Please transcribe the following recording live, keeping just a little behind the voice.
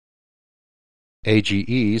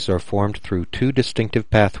AGEs are formed through two distinctive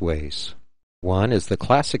pathways. One is the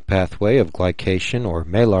classic pathway of glycation or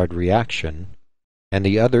Maillard reaction, and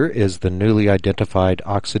the other is the newly identified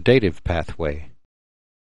oxidative pathway.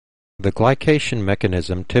 The glycation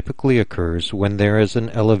mechanism typically occurs when there is an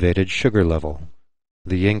elevated sugar level.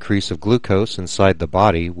 The increase of glucose inside the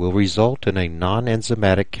body will result in a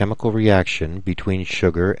non-enzymatic chemical reaction between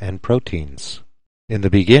sugar and proteins. In the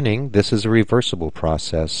beginning, this is a reversible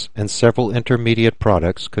process, and several intermediate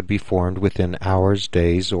products could be formed within hours,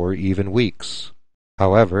 days, or even weeks.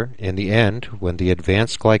 However, in the end, when the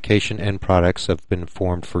advanced glycation end products have been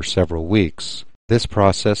formed for several weeks, this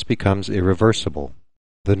process becomes irreversible.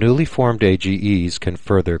 The newly formed AGEs can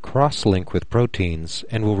further cross-link with proteins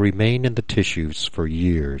and will remain in the tissues for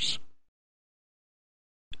years.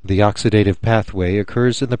 The oxidative pathway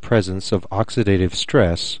occurs in the presence of oxidative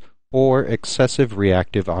stress or excessive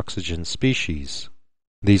reactive oxygen species.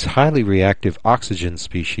 These highly reactive oxygen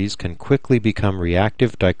species can quickly become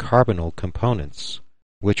reactive dicarbonyl components,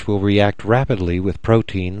 which will react rapidly with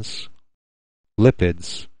proteins,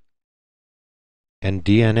 lipids, and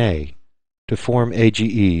DNA to form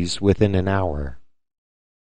AGEs within an hour.